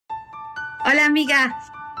Hola, amiga.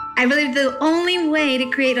 I believe the only way to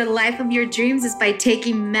create a life of your dreams is by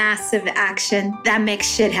taking massive action that makes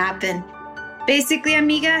shit happen. Basically,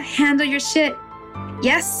 amiga, handle your shit.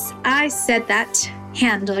 Yes, I said that.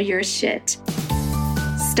 Handle your shit.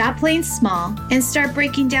 Stop playing small and start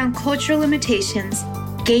breaking down cultural limitations,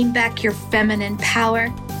 gain back your feminine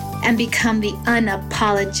power, and become the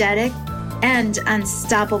unapologetic and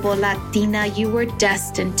unstoppable Latina you were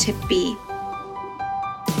destined to be.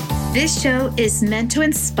 This show is meant to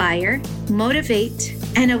inspire, motivate,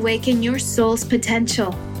 and awaken your soul's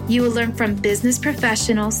potential. You will learn from business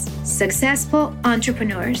professionals, successful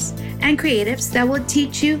entrepreneurs, and creatives that will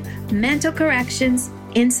teach you mental corrections,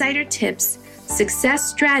 insider tips, success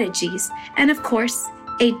strategies, and of course,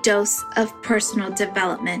 a dose of personal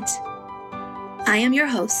development. I am your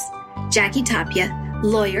host, Jackie Tapia,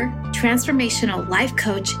 lawyer, transformational life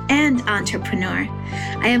coach, and entrepreneur.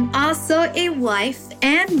 I am also a wife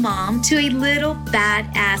and mom to a little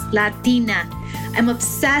badass Latina. I'm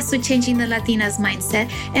obsessed with changing the Latina's mindset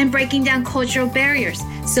and breaking down cultural barriers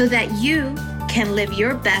so that you can live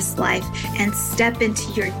your best life and step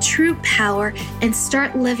into your true power and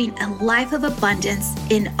start living a life of abundance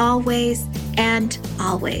in all ways and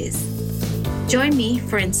always. Join me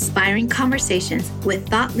for inspiring conversations with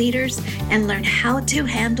thought leaders and learn how to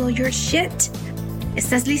handle your shit.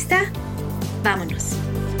 ¿Estás lista? Vámonos.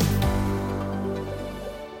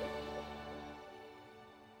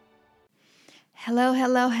 Hello,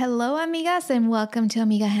 amigas, and welcome to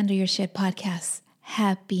Amiga Handle Your Shit podcast.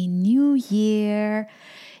 Happy New Year.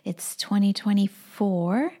 It's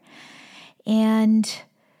 2024. And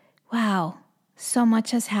wow, so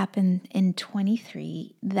much has happened in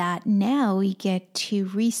 23 that now we get to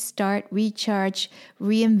restart, recharge,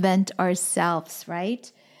 reinvent ourselves,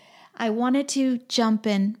 right? I wanted to jump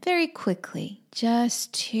in very quickly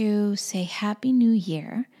just to say Happy New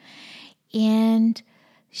Year and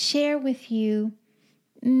share with you,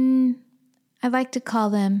 I like to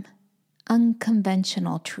call them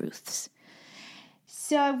unconventional truths.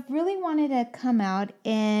 So I really wanted to come out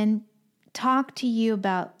and talk to you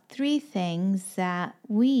about 3 things that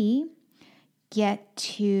we get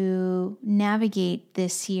to navigate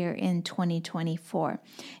this year in 2024.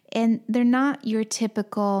 And they're not your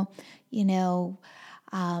typical, when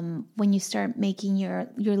you start making your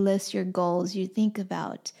list, your goals, you think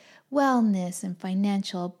about wellness and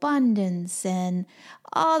financial abundance and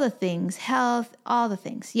all the things, health, all the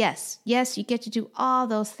things. Yes, you get to do all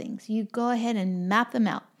those things. You go ahead and map them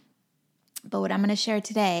out. But what I'm going to share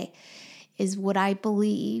today is what I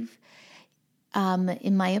believe,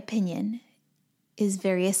 in my opinion, is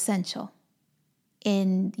very essential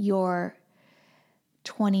in your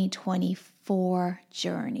 2024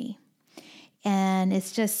 journey. And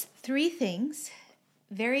it's just 3 things,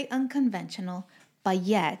 very unconventional, but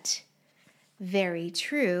yet very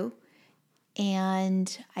true.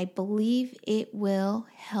 And I believe it will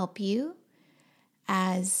help you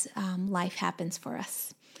as life happens for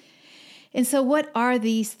us. And so what are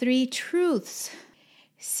these 3 truths?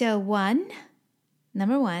 So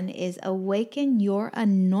number 1 is awaken your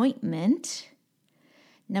anointment.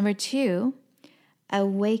 Number 2,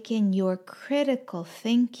 awaken your critical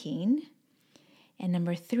thinking. And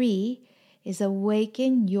number 3 is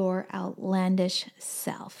awaken your outlandish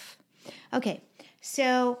self. Okay,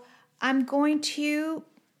 so I'm going to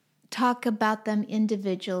talk about them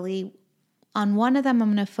individually. On one of them,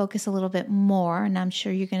 I'm going to focus a little bit more, and I'm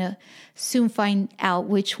sure you're going to soon find out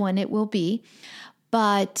which one it will be.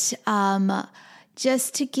 But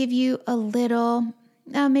just to give you a little,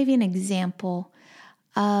 maybe an example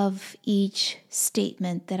of each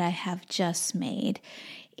statement that I have just made,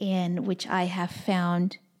 and which I have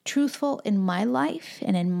found truthful in my life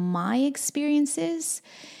and in my experiences.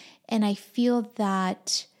 And I feel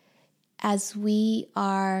that as we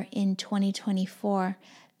are in 2024,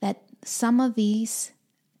 that some of these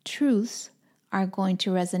truths are going to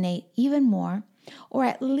resonate even more, or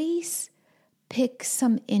at least pick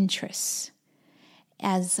some interest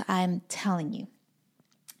as I'm telling you.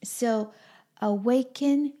 So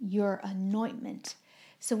awaken your anointment.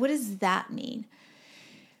 So what does that mean?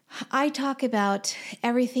 I talk about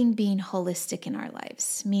everything being holistic in our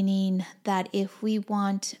lives, meaning that if we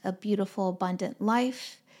want a beautiful, abundant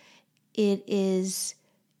life, it is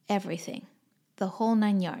everything, the whole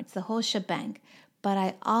 9 yards, the whole shebang. But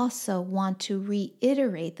I also want to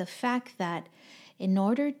reiterate the fact that in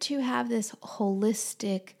order to have this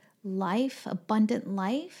holistic life, abundant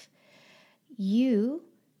life, you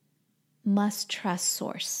must trust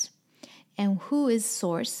Source. And who is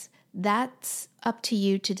Source? That's up to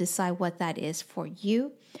you to decide what that is for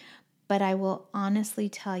you. But I will honestly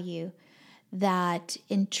tell you that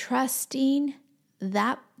in trusting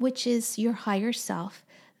that which is your higher self,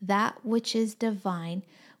 that which is divine,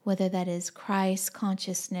 whether that is Christ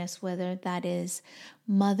consciousness, whether that is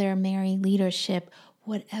Mother Mary leadership,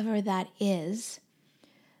 whatever that is,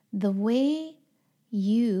 the way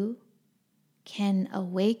you can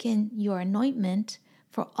awaken your anointment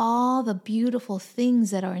for all the beautiful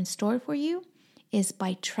things that are in store for you is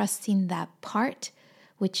by trusting that part,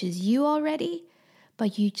 which is you already,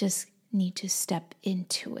 but you just need to step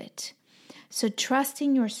into it. So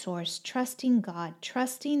trusting your source, trusting God,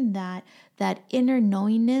 trusting that inner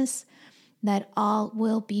knowingness that all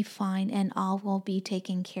will be fine and all will be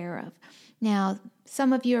taken care of. Now,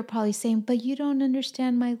 some of you are probably saying, but you don't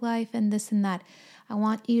understand my life and this and that. I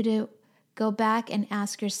want you to go back and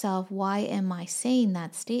ask yourself, why am I saying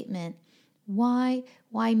that statement? Why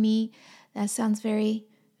me? That sounds very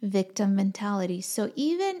victim mentality. So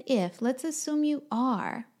even if, let's assume you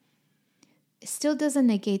are, it still doesn't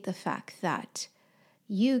negate the fact that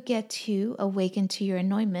you get to awaken to your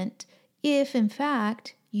anointment if, in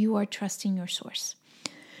fact, you are trusting your source.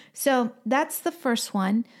 So that's the first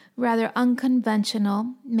one, rather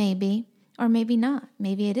unconventional, maybe, or maybe not.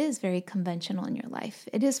 Maybe it is very conventional in your life.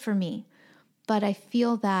 It is for me. But I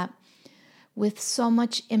feel that with so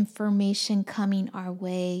much information coming our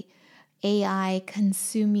way, AI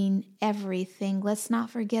consuming everything, let's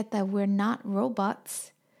not forget that we're not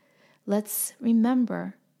robots. Let's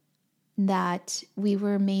remember that we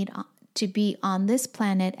were made to be on this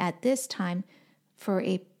planet at this time for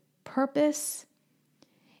a purpose.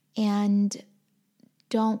 And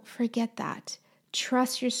don't forget that.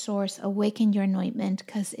 Trust your source, awaken your anointment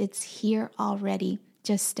because it's here already.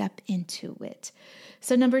 Just step into it.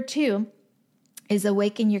 So number 2 is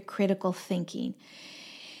awaken your critical thinking.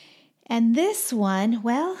 And this one,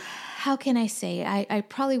 well, how can I say? I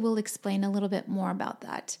probably will explain a little bit more about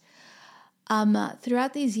that.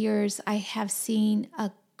 Throughout these years, I have seen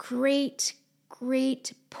a great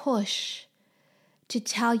push to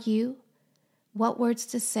tell you what words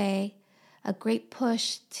to say, a great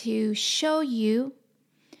push to show you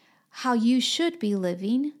how you should be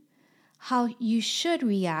living, how you should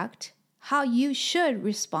react, how you should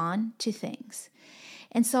respond to things.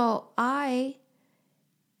 And so I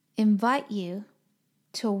invite you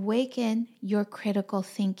to awaken your critical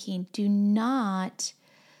thinking. Do not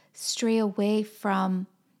stray away from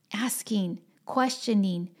asking,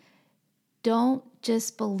 questioning. Don't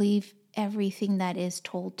just believe everything that is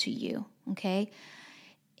told to you, okay?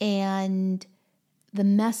 And the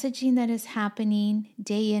messaging that is happening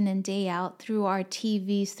day in and day out through our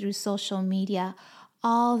TVs, through social media,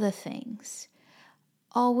 all the things.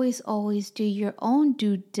 Always do your own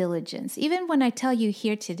due diligence. Even when I tell you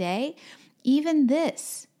here today, even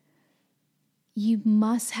this, you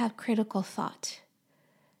must have critical thought.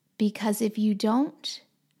 Because if you don't,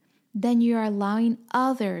 then you're allowing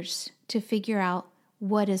others to figure out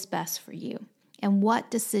what is best for you and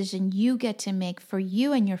what decision you get to make for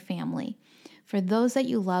you and your family, for those that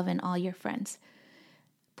you love and all your friends.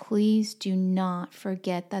 Please do not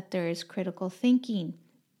forget that there is critical thinking.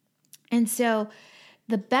 And so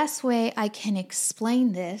the best way I can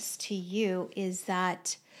explain this to you is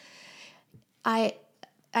that I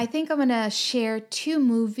think I'm going to share 2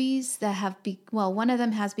 movies that have one of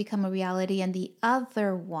them has become a reality and the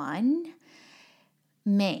other one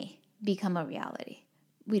may become a reality.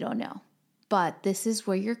 We don't know. But this is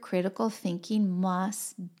where your critical thinking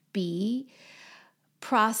must be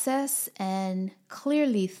processed and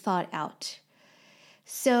clearly thought out.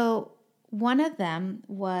 So one of them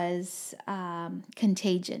was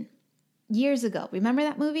Contagion. Years ago. Remember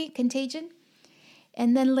that movie, Contagion?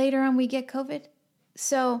 And then later on we get COVID.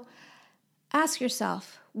 So ask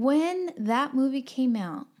yourself, when that movie came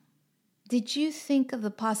out, did you think of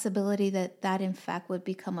the possibility that in fact would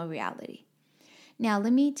become a reality? Now,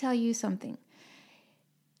 let me tell you something.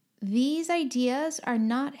 These ideas are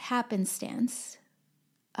not happenstance.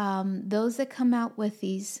 Those that come out with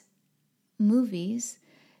these movies,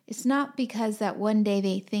 it's not because that one day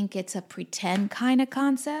they think it's a pretend kind of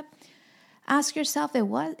concept. Ask yourself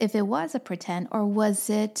if it was a pretend, or was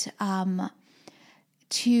it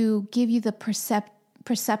to give you the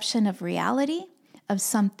perception of reality of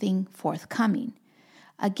something forthcoming.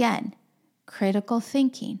 Again, critical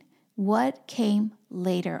thinking. What came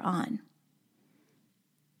later on?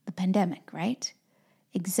 The pandemic, right?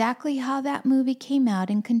 Exactly how that movie came out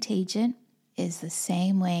in Contagion is the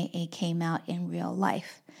same way it came out in real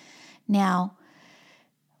life. Now,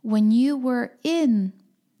 when you were in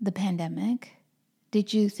the pandemic,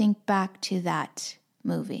 did you think back to that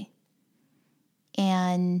movie?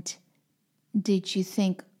 And did you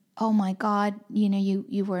think, oh my God,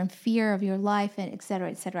 you were in fear of your life, and et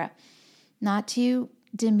cetera, et cetera. Not to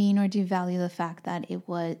demean or devalue the fact that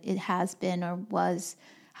it has been or was,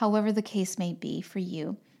 however the case may be for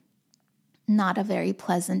you, not a very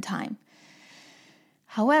pleasant time.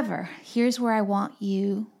 However, here's where I want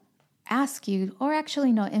you, invite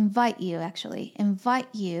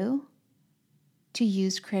you to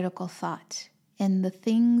use critical thought in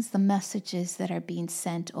the messages that are being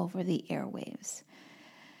sent over the airwaves.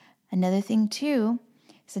 Another thing too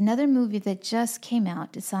is another movie that just came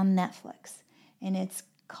out. It's on Netflix, and it's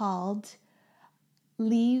called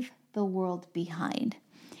Leave the World Behind.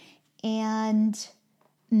 And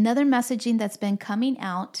another messaging that's been coming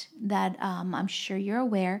out that I'm sure you're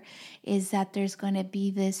aware is that there's going to be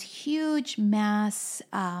this huge mass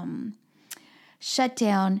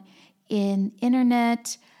shutdown in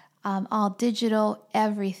internet, all digital,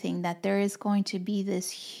 everything, that there is going to be this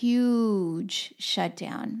huge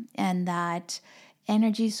shutdown and that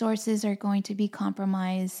energy sources are going to be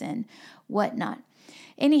compromised and whatnot.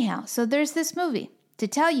 Anyhow, so there's this movie to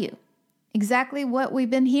tell you exactly what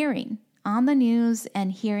we've been hearing on the news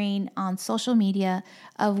and hearing on social media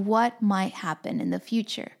of what might happen in the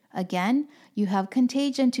future. Again, you have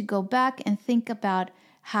Contagion to go back and think about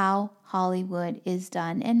how Hollywood is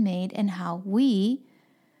done and made and how we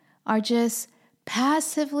are just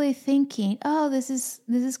passively thinking, oh, this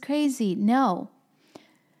is crazy. No.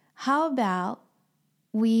 How about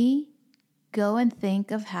we go and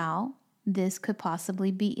think of how this could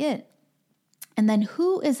possibly be it? And then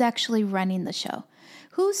who is actually running the show?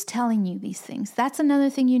 Who's telling you these things? That's another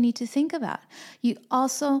thing you need to think about. You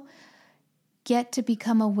also get to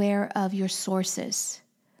become aware of your sources.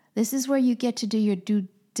 This is where you get to do your due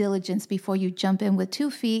diligence before you jump in with 2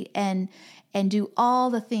 feet and do all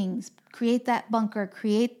the things. Create that bunker,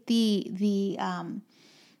 create be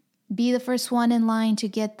the first one in line to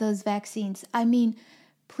get those vaccines. I mean,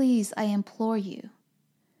 please, I implore you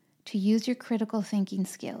to use your critical thinking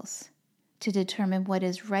skills to determine what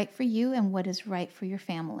is right for you and what is right for your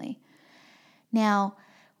family. Now,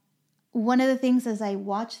 one of the things as I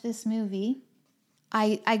watch this movie,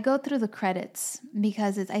 I go through the credits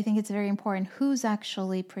because I think it's very important who's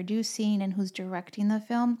actually producing and who's directing the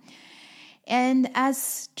film. And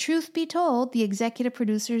as truth be told, the executive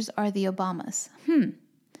producers are the Obamas.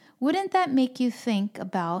 Wouldn't that make you think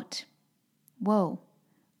about, whoa,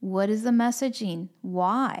 what is the messaging?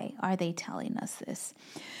 Why are they telling us this?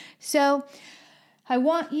 So I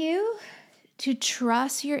want you to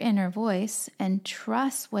trust your inner voice and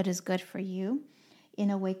trust what is good for you in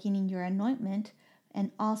awakening your anointment and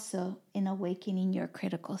also in awakening your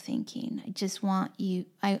critical thinking. I just want you,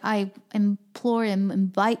 I implore and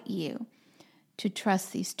invite you to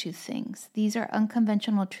trust these 2 things. These are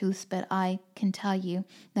unconventional truths, but I can tell you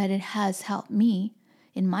that it has helped me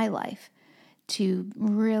in my life to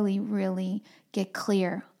really, really get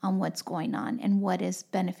clear on what's going on and what is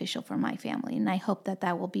beneficial for my family. And I hope that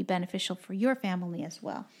that will be beneficial for your family as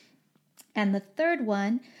well. And the third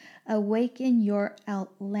one, awaken your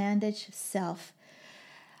outlandish self.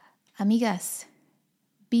 Amigas,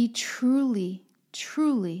 be truly,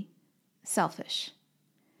 truly selfish.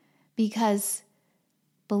 Because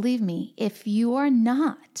believe me, if you are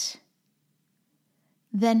not,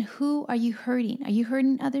 then who are you hurting? Are you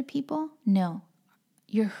hurting other people? No,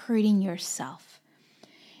 you're hurting yourself.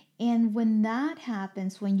 And when that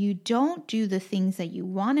happens, when you don't do the things that you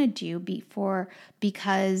want to do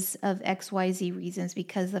because of XYZ reasons,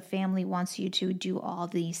 because the family wants you to do all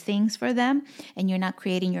these things for them, and you're not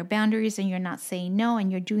creating your boundaries and you're not saying no,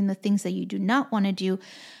 and you're doing the things that you do not want to do,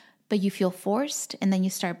 but you feel forced, and then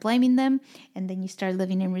you start blaming them, and then you start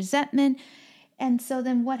living in resentment. And so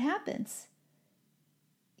then what happens?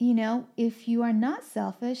 If you are not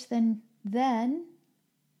selfish, then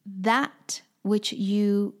that which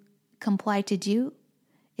you comply to do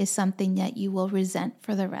is something that you will resent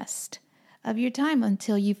for the rest of your time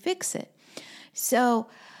until you fix it. So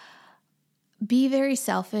be very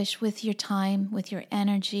selfish with your time, with your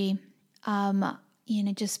energy.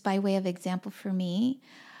 Just by way of example for me,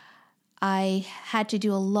 I had to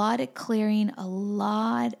do a lot of clearing, a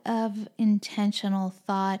lot of intentional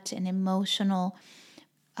thought and emotional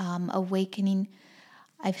awakening.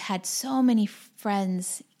 I've had so many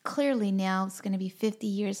friends. Clearly now it's going to be 50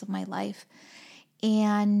 years of my life.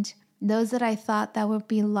 And those that I thought that would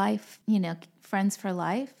be life, friends for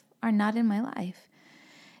life, are not in my life.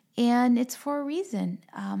 And it's for a reason.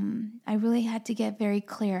 I really had to get very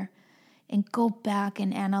clear and go back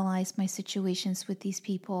and analyze my situations with these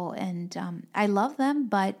people. And I love them,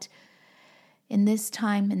 but in this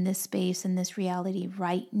time, in this space, in this reality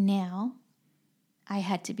right now, I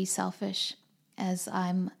had to be selfish as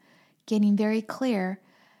I'm getting very clear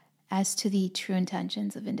as to the true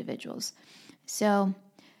intentions of individuals. So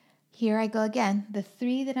here I go again. The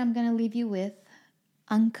 3 that I'm going to leave you with,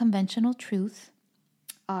 unconventional truth,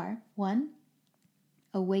 are 1,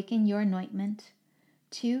 awaken your anointment,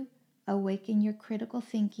 2, awaken your critical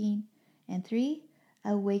thinking, and 3,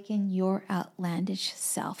 awaken your outlandish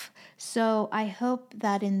self. So I hope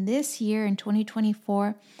that in this year, in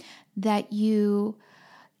 2024, that you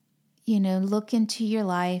look into your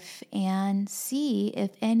life and see if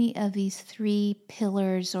any of these 3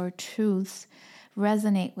 pillars or truths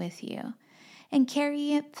resonate with you and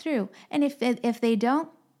carry it through. And if they don't,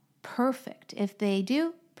 perfect. If they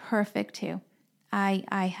do, perfect too.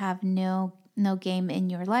 I have no game in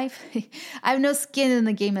your life. I have no skin in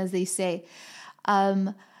the game, as they say.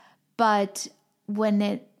 But when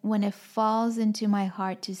it falls into my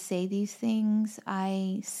heart to say these things,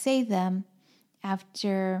 I say them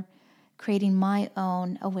after creating my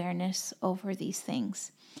own awareness over these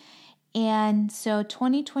things. And so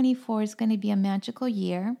 2024 is going to be a magical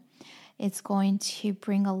year. It's going to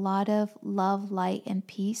bring a lot of love, light, and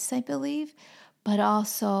peace, I believe. But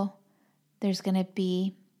also there's going to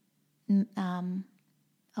be a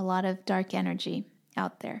lot of dark energy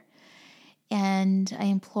out there. And I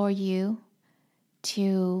implore you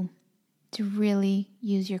to really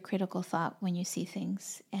use your critical thought when you see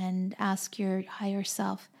things and ask your higher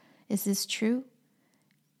self, is this true?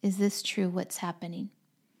 Is this true what's happening?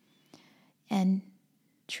 And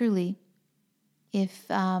truly, if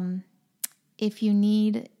you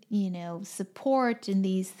need, support in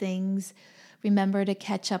these things, remember to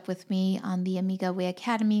catch up with me on the Amiga Way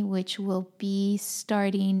Academy, which will be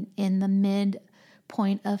starting in the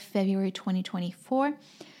midpoint of February 2024.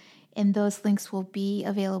 And those links will be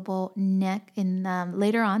available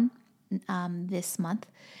later on this month.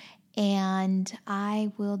 And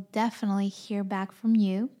I will definitely hear back from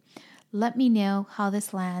you. Let me know how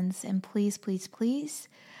this lands. And please, please, please,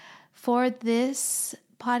 forward this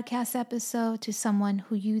podcast episode to someone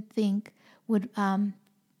who you think would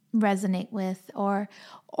resonate with, or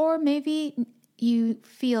maybe you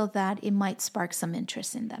feel that it might spark some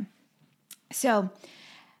interest in them. So,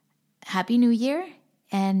 Happy New Year,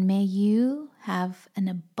 and may you have an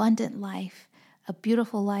abundant life, a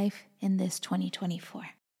beautiful life in this 2024.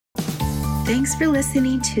 Thanks for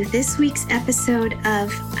listening to this week's episode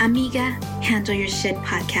of Amiga Handle Your Shit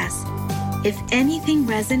podcast. If anything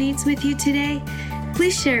resonates with you today,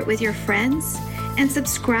 please share it with your friends and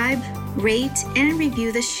subscribe, rate, and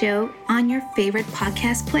review the show on your favorite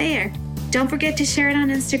podcast player. Don't forget to share it on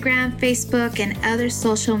Instagram, Facebook, and other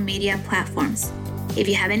social media platforms. If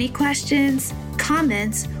you have any questions,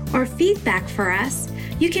 comments, or feedback for us,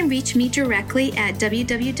 you can reach me directly at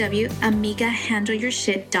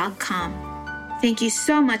www.amigahandleyoursshit.com. Thank you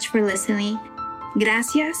so much for listening.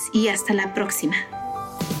 Gracias y hasta la próxima.